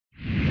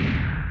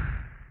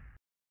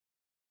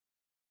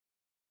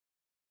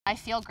I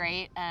feel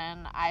great,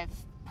 and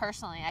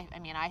personally, I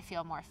mean, I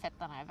feel more fit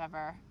than I've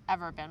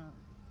ever been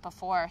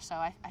before, so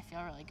I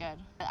feel really good.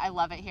 I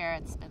love it here.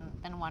 It's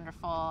been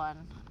wonderful,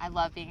 and I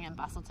love being in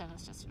Busselton.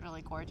 It's just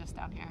really gorgeous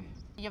down here.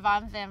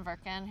 Yvonne Van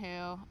Verken,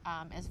 who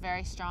is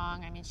very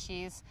strong. I mean,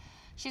 she's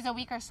a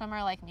weaker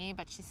swimmer like me,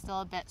 but she's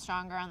still a bit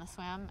stronger on the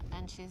swim,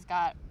 and she's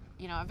got,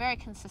 you know, a very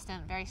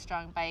consistent, very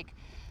strong bike.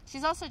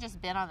 She's also just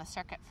been on the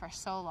circuit for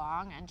so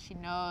long, and she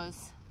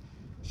knows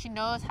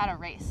how to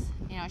race.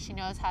 You know, she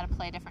knows how to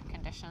play different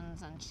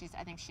conditions, and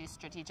I think she's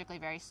strategically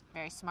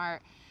very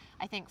smart.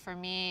 I think for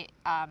me,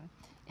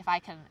 if I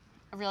can,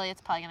 really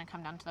it's probably going to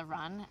come down to the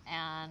run,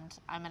 and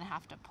I'm going to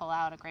have to pull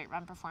out a great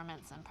run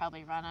performance and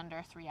probably run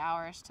under 3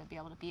 hours to be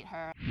able to beat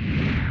her.